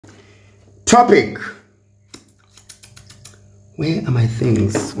Topic. Where are my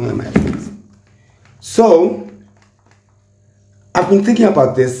things? Where are my things? So, I've been thinking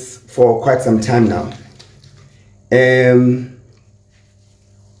about this for quite some time now.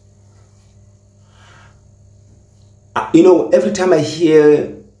 You know, every time I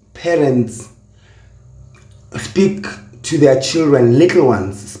hear parents speak to their children, little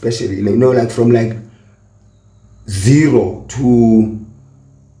ones especially, you know, like from like 0 to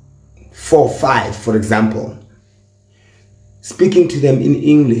 4, 5, for example, speaking to them in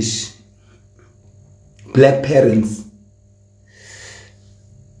English, black parents.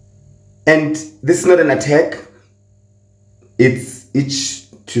 And this is not an attack. It's each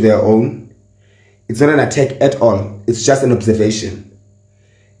to their own. It's not an attack at all. It's just an observation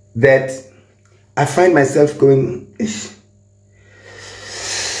that I find myself going, it's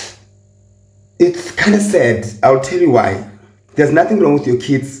kind of sad. I'll tell you why. There's nothing wrong with your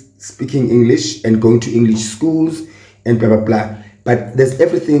kids speaking English and going to English schools and blah, blah, blah. But there's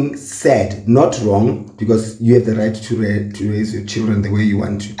everything said, not wrong, because you have the right to raise your children the way you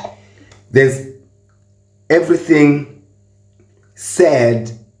want to. There's everything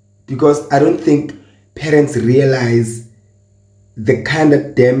said because I don't think parents realize the kind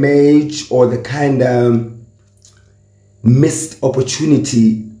of damage or the kind of missed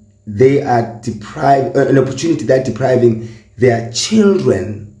opportunity they are deprived, an opportunity they're depriving their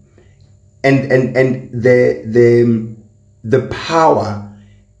children, and the power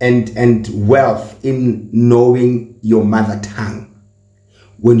and wealth in knowing your mother tongue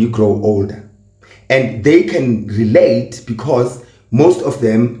when you grow older. And they can relate because most of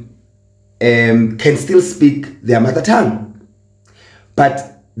them can still speak their mother tongue.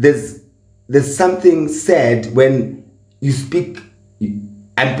 But there's something sad when you speak.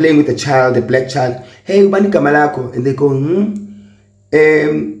 I'm playing with a child, a black child. Hey, ubani kamalako, and they go,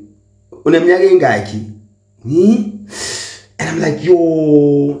 uneminyaka ingaki? And I'm like,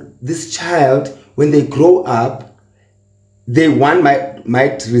 yo, this child, when they grow up, they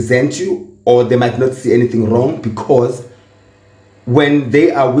might resent you, or they might not see anything wrong, because when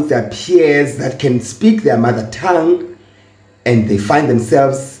they are with their peers that can speak their mother tongue and they find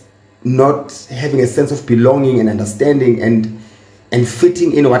themselves not having a sense of belonging and understanding and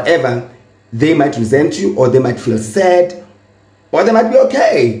fitting in whatever, they might resent you, or they might feel sad, or they might be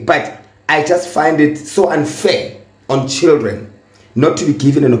okay. But I just find it so unfair on children not to be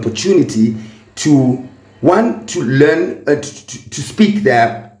given an opportunity to, one, to learn to speak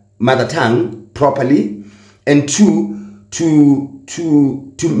their mother tongue properly, and two,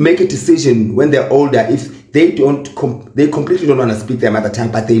 to make a decision when they're older if they completely don't want to speak their mother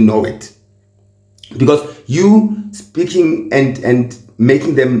tongue, but they know it. Because you speaking and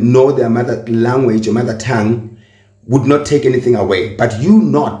making them know their mother language or mother tongue would not take anything away. But you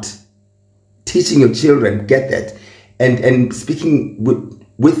not teaching your children, get that, and speaking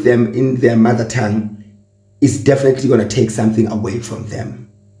with them in their mother tongue is definitely going to take something away from them.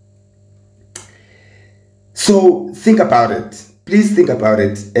 So think about it. Please think about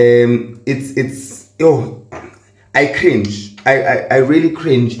it. I cringe. I really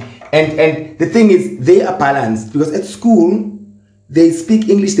cringe. And the thing is, they are balanced, because at school they speak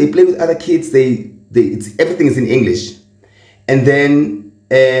English, they play with other kids, everything is in English. And then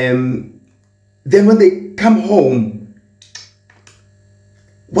when they come home,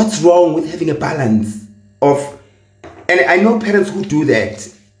 what's wrong with having a balance of, and I know parents who do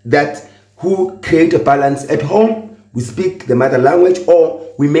that who create a balance at home. We speak the mother language, or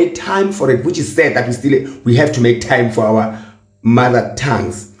we make time for it, which is sad that we have to make time for our mother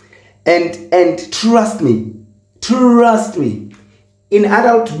tongues. And trust me, in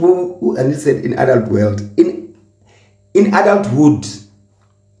adulthood, and it said in adult world, in adulthood,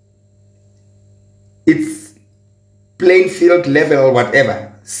 it's playing field level,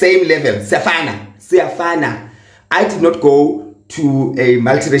 whatever, same level, siafana. I did not go to a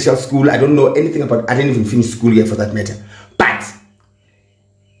multiracial school. I don't know anything about, I didn't even finish school yet for that matter. But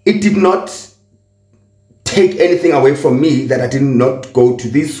it did not take anything away from me that I did not go to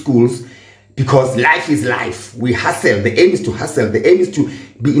these schools, because life is life. We hustle. The aim is to hustle. The aim is to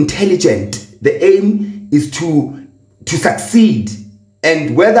be intelligent. The aim is to succeed.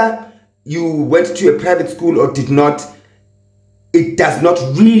 And whether you went to a private school or did not, it does not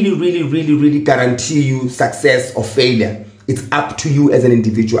really guarantee you success or failure. It's up to you as an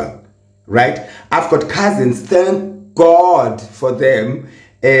individual, right? I've got cousins, thank God for them,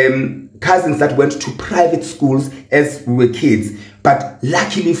 cousins that went to private schools as we were kids. But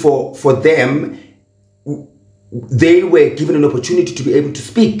luckily for them, they were given an opportunity to be able to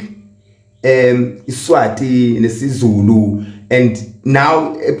speak Iswati, Zulu, and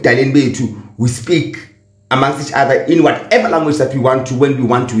now we speak amongst each other in whatever language that we want to. When we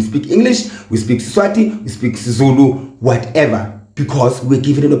want to, we speak English, we speak Swati, we speak Zulu, whatever, because we're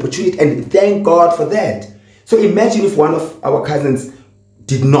given an opportunity, and thank God for that. So imagine if one of our cousins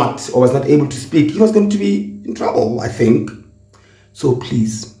did not or was not able to speak, he was going to be in trouble, I think. So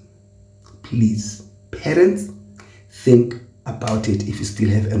please, parents, think about it if you still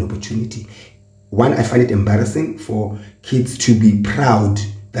have an opportunity. One, I find it embarrassing for kids to be proud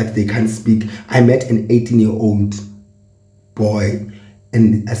that they can't speak. I met an 18-year-old boy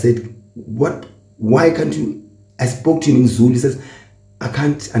and I said, why can't you? I spoke to him in Zulu. He says, I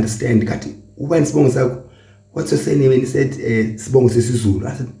can't understand. What's your surname? And he said, Zulu.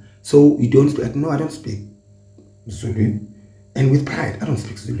 I said, so you don't speak? No, I don't speak Zulu. And with pride, I don't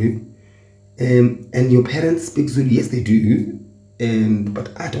speak Zulu. And your parents speak Zulu? Yes, they do.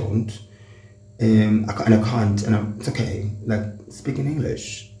 But I don't. I can't, and it's okay, like, speak in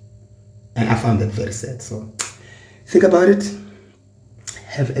English. And I found that very sad. So think about it.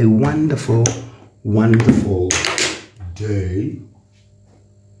 Have a wonderful, wonderful day.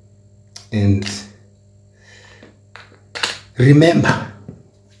 And remember,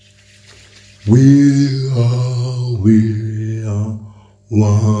 we are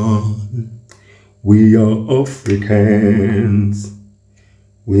one. We are Africans.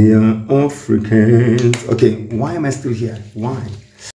 We are Africans. Okay, why am I still here? Why?